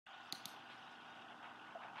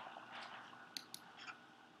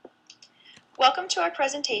Welcome to our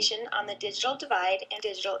presentation on the digital divide and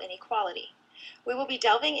digital inequality. We will be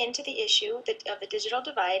delving into the issue of the digital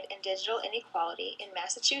divide and digital inequality in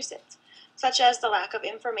Massachusetts, such as the lack of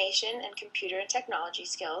information and computer and technology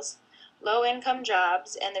skills, low-income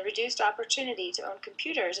jobs, and the reduced opportunity to own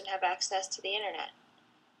computers and have access to the internet.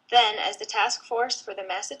 Then, as the task force for the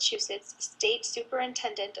Massachusetts State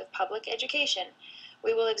Superintendent of Public Education,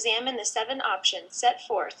 we will examine the 7 options set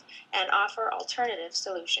forth and offer alternative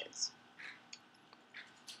solutions.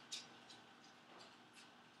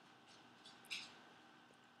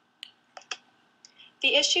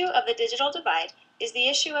 The issue of the digital divide is the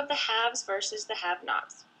issue of the haves versus the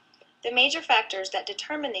have-nots. The major factors that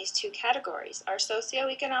determine these two categories are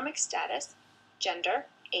socioeconomic status, gender,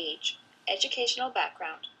 age, educational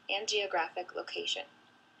background, and geographic location.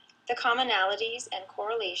 The commonalities and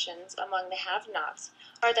correlations among the have-nots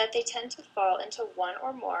are that they tend to fall into one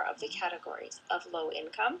or more of the categories of low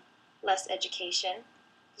income, less education,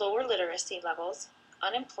 lower literacy levels,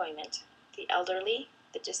 unemployment, the elderly,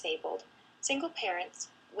 the disabled, single parents,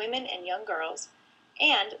 women and young girls,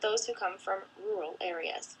 and those who come from rural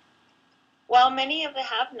areas. While many of the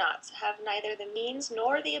have-nots have neither the means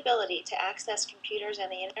nor the ability to access computers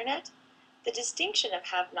and the internet, the distinction of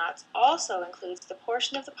have-nots also includes the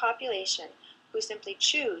portion of the population who simply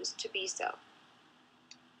choose to be so.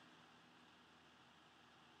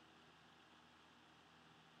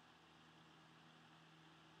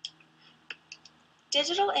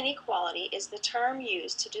 Digital inequality is the term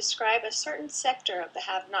used to describe a certain sector of the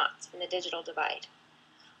have-nots in the digital divide.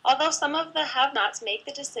 Although some of the have-nots make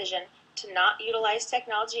the decision to not utilize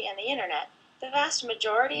technology and the internet, the vast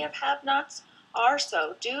majority of have-nots are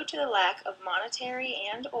so due to the lack of monetary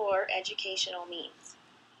and/or educational means.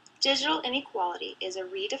 Digital inequality is a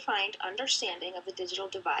redefined understanding of the digital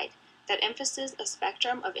divide that emphasizes a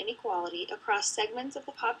spectrum of inequality across segments of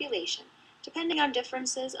the population depending on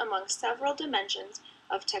differences among several dimensions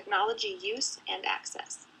of technology use and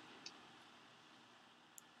access.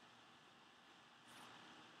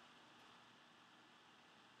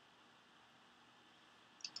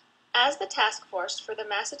 As the task force for the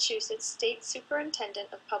Massachusetts State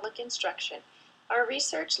Superintendent of Public Instruction, our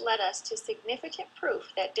research led us to significant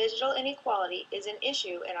proof that digital inequality is an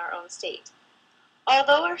issue in our own state.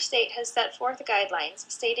 Although our state has set forth guidelines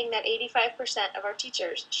stating that 85% of our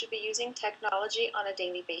teachers should be using technology on a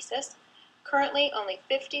daily basis, currently only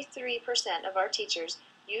 53% of our teachers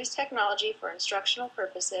use technology for instructional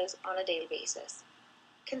purposes on a daily basis.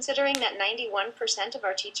 Considering that 91% of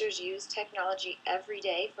our teachers use technology every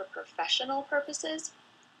day for professional purposes,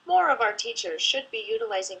 more of our teachers should be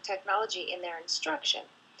utilizing technology in their instruction,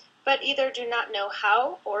 but either do not know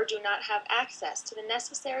how or do not have access to the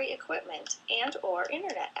necessary equipment and/or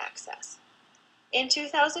internet access. In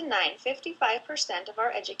 2009, 55% of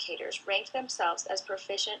our educators ranked themselves as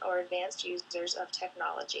proficient or advanced users of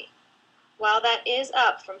technology. While that is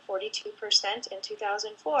up from 42% in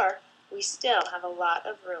 2004, we still have a lot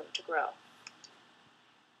of room to grow.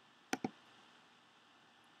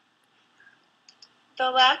 The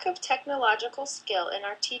lack of technological skill in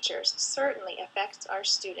our teachers certainly affects our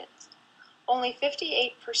students. Only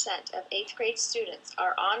 58% of 8th grade students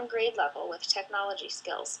are on grade level with technology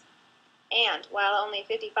skills. And while only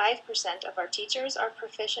 55% of our teachers are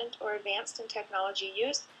proficient or advanced in technology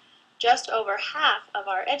use, just over half of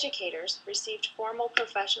our educators received formal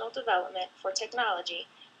professional development for technology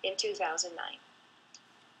in 2009.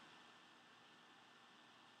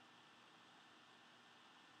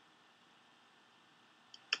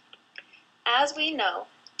 As we know,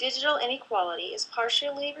 digital inequality is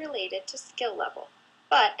partially related to skill level,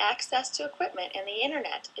 but access to equipment and the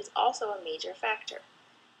internet is also a major factor.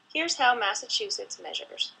 Here's how Massachusetts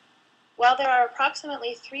measures. While there are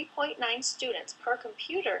approximately 3.9 students per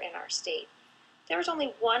computer in our state, there is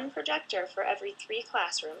only 1 projector for every 3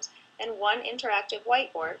 classrooms and 1 interactive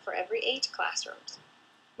whiteboard for every 8 classrooms.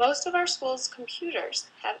 Most of our schools' computers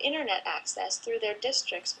have internet access through their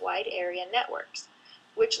district's wide area networks,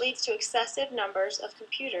 which leads to excessive numbers of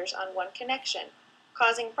computers on one connection,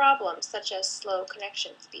 causing problems such as slow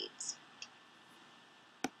connection speeds.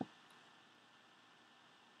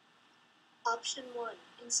 Option 1.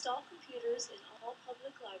 Install computers in all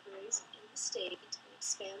public libraries in the state and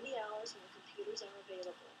expand the hours when computers are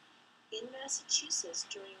available. In Massachusetts,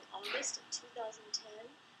 during August of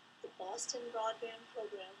 2010, the Boston Broadband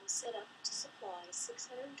Program was set up to supply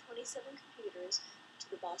 627 computers to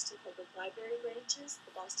the Boston Public Library branches,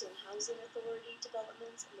 the Boston Housing Authority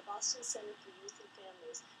developments, and the Boston Center for Youth and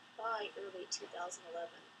Families by early 2011.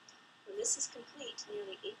 When this is complete,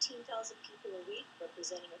 nearly 18,000 people a week,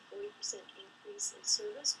 representing a 40% increase in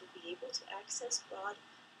service, will be able to access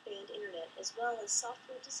broadband internet, as well as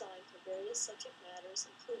software design for various subject matters,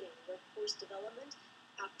 including workforce development,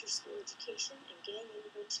 after-school education, and gang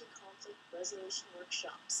intervention conflict resolution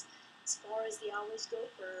workshops. As far as the hours go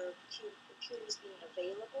for computers being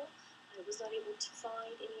available, I was not able to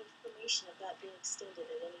find any information of that being extended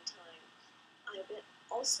at any time. I have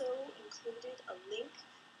also included a link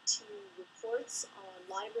to reports on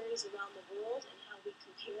libraries around the world and how we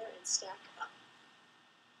compare and stack up.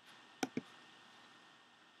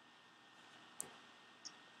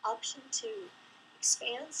 Option 2,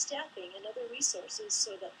 expand staffing and other resources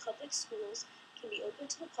so that public schools can be open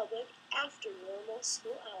to the public after normal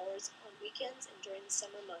school hours on weekends and during the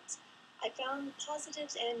summer months. I found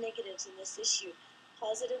positives and negatives in this issue.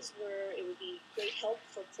 Positives were it would be great help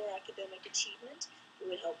for poor academic achievement, it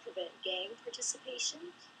would help prevent gang participation,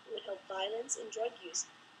 it would help violence and drug use.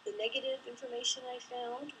 The negative information I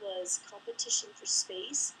found was competition for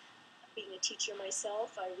space. Being a teacher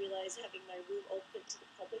myself, I realized having my room open to the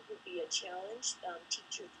public would be a challenge.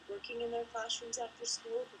 Teachers working in their classrooms after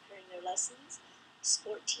school, preparing their lessons,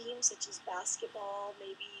 sport teams such as basketball,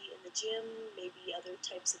 maybe in the gym, maybe other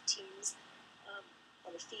types of teams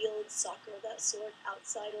on the field, soccer, that sort,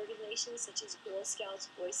 outside organizations such as Girl Scouts,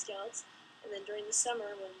 Boy Scouts, and then during the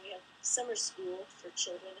summer when we have summer school for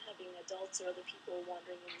children, having adults or other people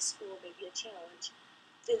wandering in the school may be a challenge.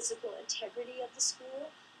 Physical integrity of the school,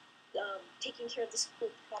 taking care of the school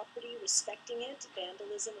property, respecting it,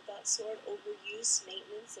 vandalism of that sort, overuse,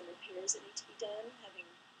 maintenance, and repairs that need to be done, having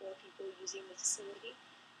more people using the facility.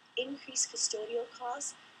 Increased custodial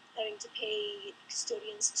costs, having to pay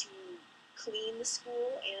custodians to clean the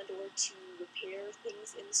school and or to repair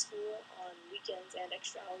things in the school on weekends and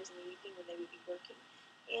extra hours in the evening when they would be working.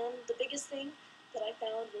 And the biggest thing that I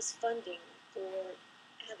found was funding for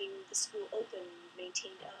having the school open,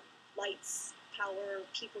 maintain lights, power,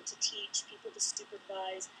 people to teach, people to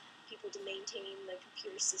supervise, people to maintain the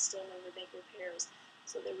computer system and to make repairs.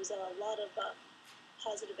 So there was a lot of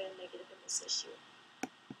positive and negative in this issue.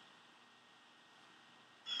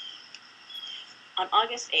 On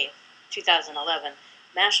August 8, 2011,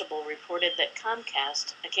 Mashable reported that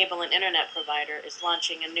Comcast, a cable and internet provider, is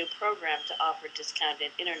launching a new program to offer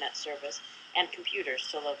discounted internet service and computers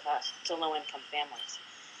to low-income families.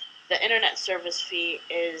 The internet service fee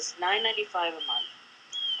is $9.95 a month,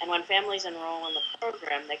 and when families enroll in the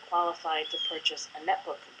program, they qualify to purchase a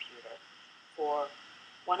netbook computer for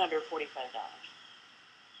 $145.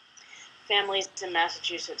 Families in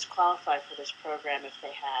Massachusetts qualify for this program if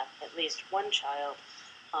they have at least one child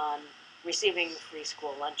receiving free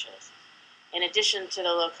school lunches. In addition to the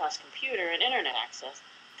low-cost computer and internet access,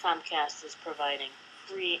 Comcast is providing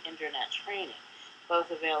free internet training,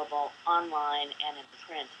 both available online and in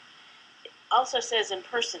print. It also says in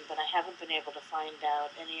person, but I haven't been able to find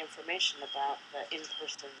out any information about the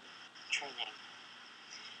in-person training.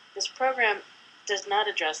 This program does not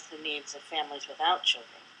address the needs of families without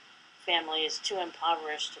children, families too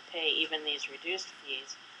impoverished to pay even these reduced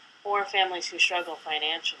fees, or families who struggle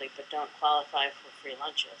financially but don't qualify for free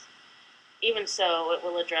lunches. Even so, it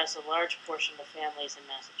will address a large portion of families in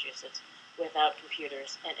Massachusetts without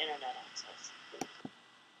computers and internet access.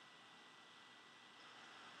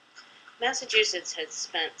 Massachusetts has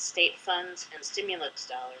spent state funds and stimulus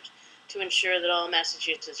dollars to ensure that all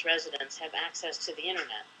Massachusetts residents have access to the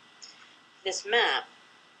internet. This map,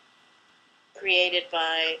 created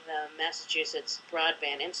by the Massachusetts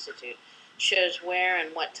Broadband Institute, shows where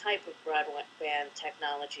and what type of broadband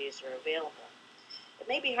technologies are available. It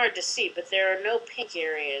may be hard to see, but there are no pink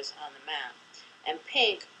areas on the map, and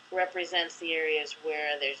pink represents the areas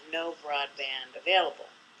where there's no broadband available.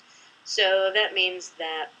 So that means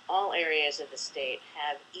that all areas of the state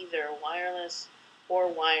have either wireless or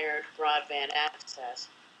wired broadband access,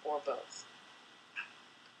 or both.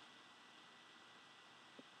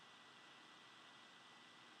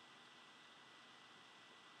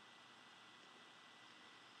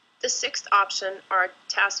 The sixth option our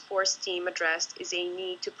task force team addressed is a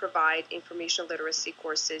need to provide information literacy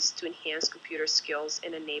courses to enhance computer skills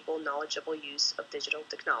and enable knowledgeable use of digital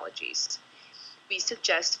technologies. We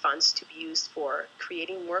suggest funds to be used for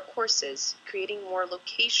creating more courses, creating more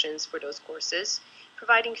locations for those courses,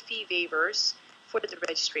 providing fee waivers for the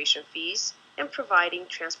registration fees, and providing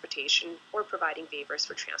transportation or providing waivers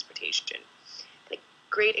for transportation.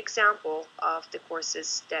 Great example of the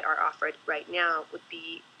courses that are offered right now would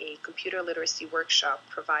be a computer literacy workshop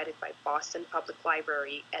provided by Boston Public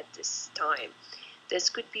Library at this time. This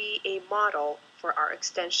could be a model for our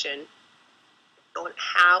extension on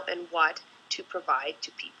how and what to provide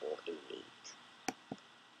to people in need.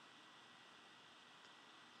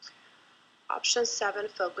 Option 7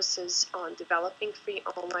 focuses on developing free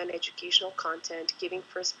online educational content, giving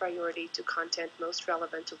first priority to content most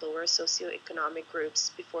relevant to lower socioeconomic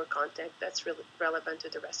groups before content that's relevant to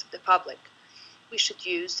the rest of the public. We should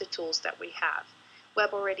use the tools that we have. Web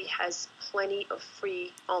already has plenty of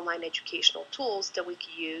free online educational tools that we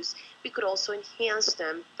could use. We could also enhance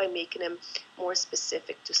them by making them more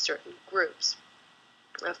specific to certain groups.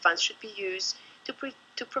 Funds should be used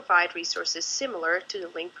to provide resources similar to the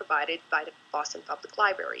link provided by the Boston Public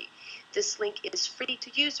Library. This link is free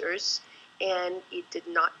to users, and it did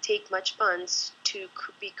not take much funds to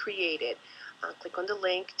be created. Click on the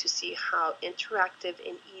link to see how interactive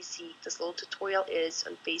and easy this little tutorial is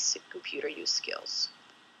on basic computer use skills.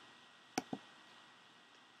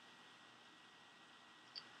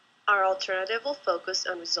 Our alternative will focus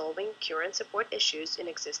on resolving current support issues in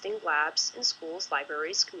existing labs in schools,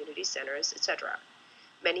 libraries, community centers, etc.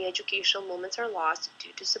 Many educational moments are lost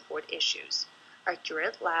due to support issues. Our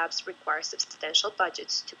current labs require substantial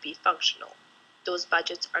budgets to be functional. Those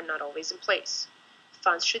budgets are not always in place.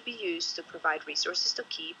 Funds should be used to provide resources to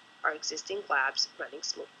keep our existing labs running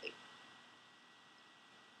smoothly.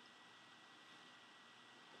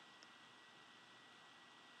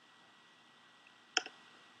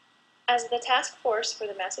 As the task force for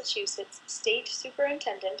the Massachusetts State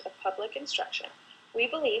Superintendent of Public Instruction, we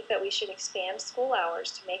believe that we should expand school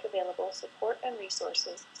hours to make available support and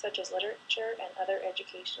resources such as literature and other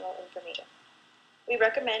educational information. We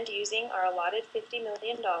recommend using our allotted $50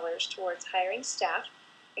 million towards hiring staff,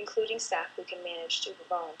 including staff who can manage student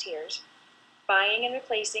volunteers, buying and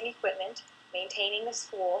replacing equipment, maintaining the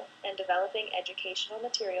school, and developing educational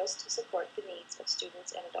materials to support the needs of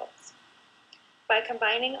students and adults. By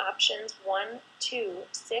combining options 1, 2,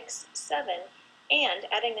 6, 7, and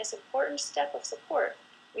adding this important step of support,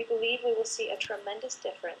 we believe we will see a tremendous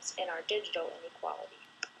difference in our digital inequality.